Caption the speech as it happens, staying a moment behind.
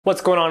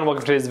What's going on?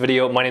 Welcome to today's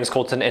video. My name is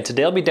Colton and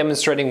today I'll be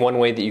demonstrating one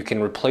way that you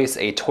can replace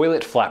a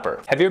toilet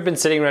flapper. Have you ever been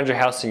sitting around your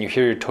house and you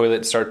hear your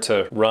toilet start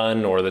to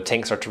run or the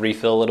tank start to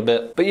refill a little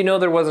bit, but you know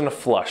there wasn't a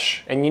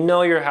flush and you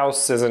know your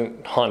house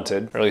isn't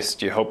haunted, or at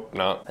least you hope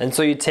not. And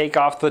so you take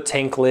off the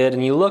tank lid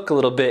and you look a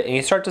little bit and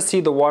you start to see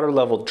the water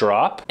level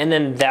drop, and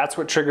then that's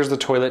what triggers the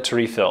toilet to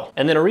refill.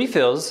 And then it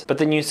refills, but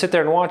then you sit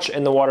there and watch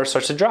and the water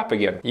starts to drop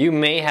again. You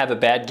may have a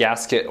bad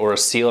gasket or a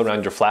seal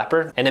around your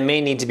flapper and it may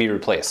need to be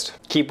replaced.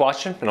 Keep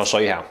watching and I'll show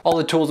you how. All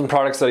the tools and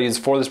products that I use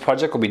for this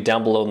project will be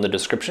down below in the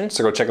description,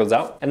 so go check those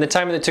out. And the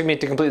time that it took me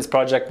to complete this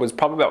project was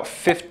probably about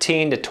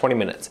 15 to 20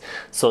 minutes.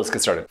 So let's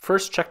get started.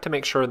 First, check to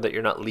make sure that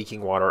you're not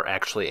leaking water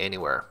actually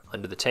anywhere.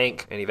 Under the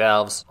tank, any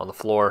valves, on the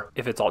floor.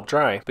 If it's all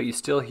dry, but you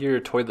still hear your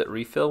toilet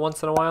refill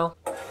once in a while,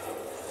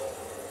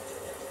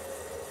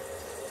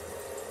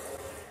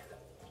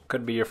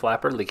 could be your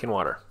flapper leaking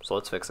water, so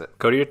let's fix it.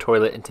 Go to your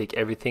toilet and take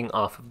everything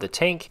off of the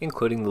tank,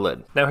 including the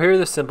lid. Now here are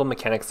the simple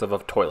mechanics of a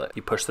toilet.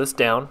 You push this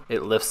down,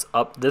 it lifts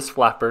up this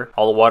flapper,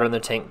 all the water in the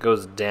tank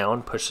goes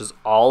down, pushes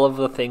all of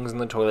the things in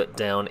the toilet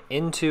down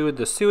into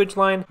the sewage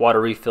line,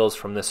 water refills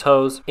from this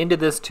hose, into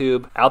this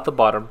tube, out the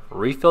bottom,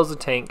 refills the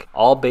tank,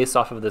 all based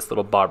off of this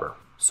little bobber.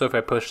 So if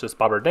I push this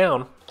bobber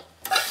down,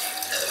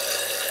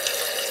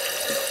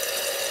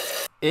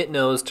 it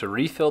knows to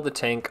refill the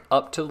tank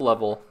up to the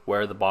level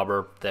where the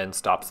bobber then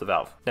stops the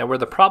valve. Now where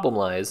the problem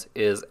lies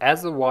is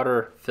as the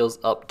water fills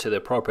up to the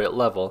appropriate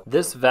level,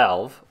 this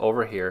valve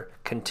over here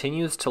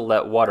continues to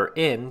let water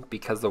in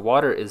because the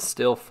water is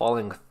still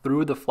falling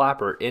through the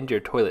flapper into your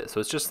toilet. So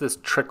it's just this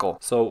trickle.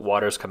 So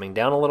water's coming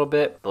down a little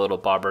bit, the little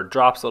bobber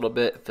drops a little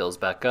bit, fills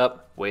back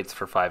up, waits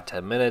for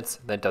 5-10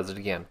 minutes, then does it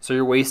again. So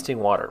you're wasting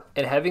water.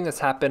 And having this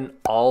happen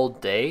all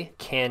day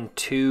can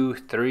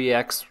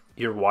 2-3x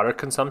your water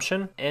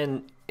consumption,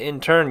 and in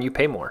turn you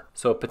pay more.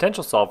 So a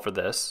potential solve for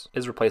this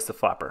is replace the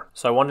flapper.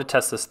 So I wanted to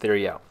test this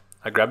theory out.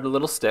 I grabbed a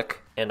little stick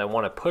and I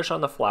want to push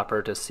on the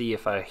flapper to see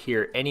if I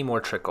hear any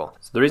more trickle.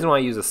 So the reason why I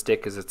use a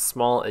stick is it's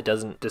small, it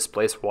doesn't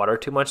displace water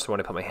too much, so when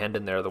I put my hand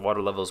in there the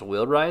water levels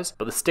will rise,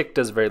 but the stick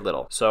does very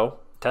little. So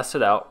test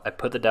it out, I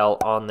put the dowel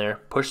on there,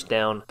 push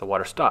down, the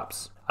water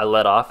stops. I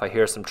let off, I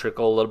hear some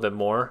trickle a little bit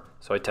more,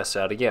 so I test it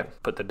out again.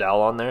 Put the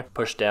dowel on there,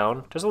 push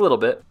down, just a little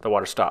bit, the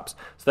water stops.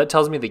 So that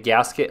tells me the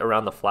gasket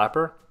around the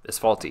flapper is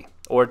faulty,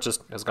 or it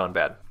just has gone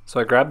bad. So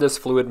I grabbed this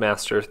Fluid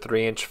Master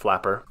 3-inch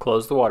flapper,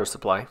 close the water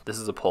supply. This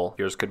is a pull,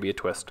 yours could be a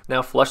twist.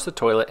 Now flush the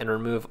toilet and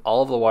remove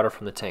all of the water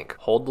from the tank.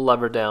 Hold the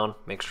lever down,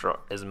 make sure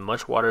as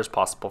much water as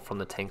possible from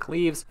the tank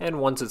leaves, and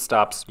once it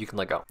stops, you can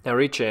let go. Now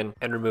reach in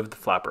and remove the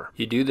flapper.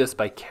 You do this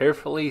by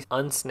carefully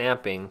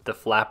unsnapping the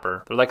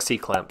flapper. They're like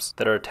C-clamps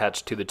that are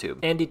attached to the tube,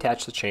 and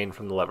detach the chain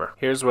from the lever.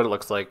 Here's what it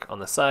looks like on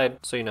the side,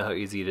 so you know how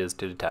easy it is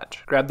to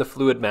detach. Grab the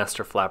Fluid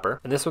Master flapper,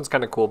 and this one's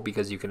kind of cool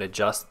because you can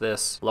adjust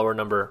this lower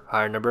number,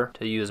 higher number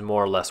to use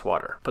more or less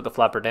water. Put the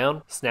flapper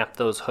down, snap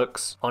those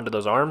hooks onto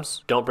those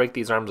arms. Don't break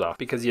these arms off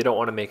because you don't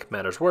want to make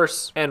matters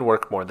worse and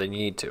work more than you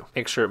need to.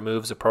 Make sure it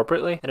moves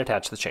appropriately and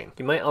attach the chain.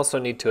 You might also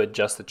need to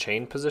adjust the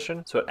chain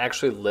position so it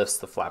actually lifts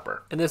the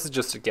flapper. And this is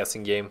just a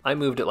guessing game. I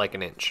moved it like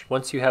an inch.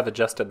 Once you have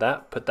adjusted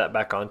that, put that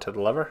back onto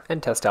the lever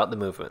and test out the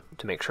movement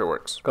to make sure it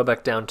works. Go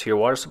back down to your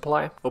water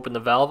supply, open the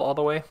valve all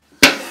the way,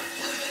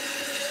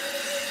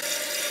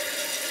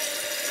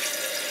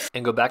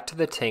 and go back to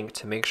the tank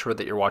to make sure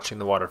that you're watching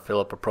the water fill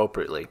up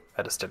appropriately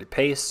at a steady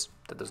pace,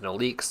 that there's no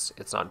leaks,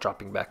 it's not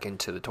dropping back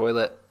into the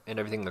toilet, and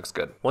everything looks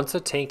good. Once the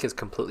tank is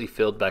completely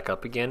filled back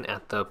up again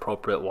at the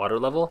appropriate water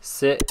level,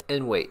 sit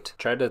and wait.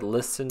 Try to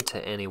listen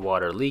to any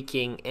water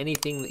leaking,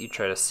 anything that you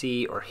try to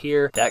see or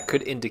hear that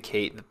could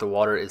indicate that the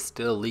water is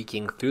still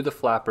leaking through the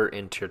flapper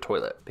into your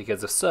toilet,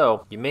 because if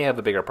so, you may have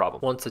a bigger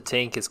problem. Once the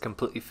tank is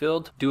completely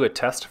filled, do a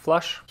test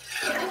flush.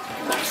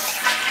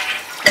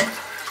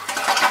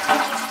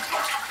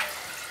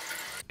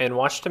 And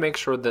watch to make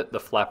sure that the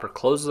flapper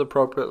closes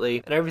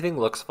appropriately and everything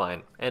looks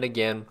fine. And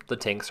again, the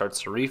tank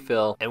starts to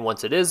refill, and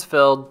once it is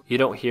filled, you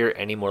don't hear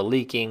any more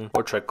leaking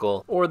or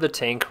trickle or the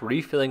tank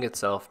refilling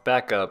itself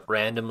back up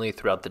randomly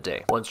throughout the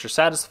day. Once you're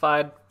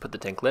satisfied, put the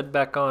tank lid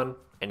back on,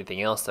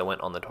 anything else that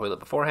went on the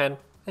toilet beforehand,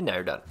 and now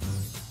you're done.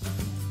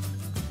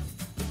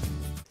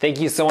 Thank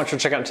you so much for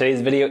checking out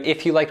today's video.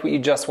 If you liked what you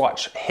just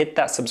watched, hit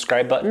that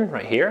subscribe button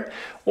right here.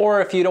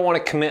 Or if you don't want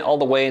to commit all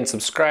the way and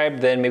subscribe,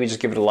 then maybe just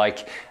give it a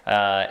like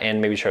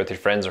and maybe share with your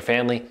friends or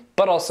family.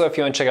 But also if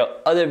you want to check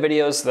out other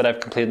videos that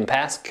I've completed in the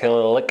past,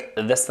 click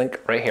this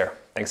link right here.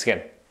 Thanks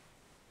again.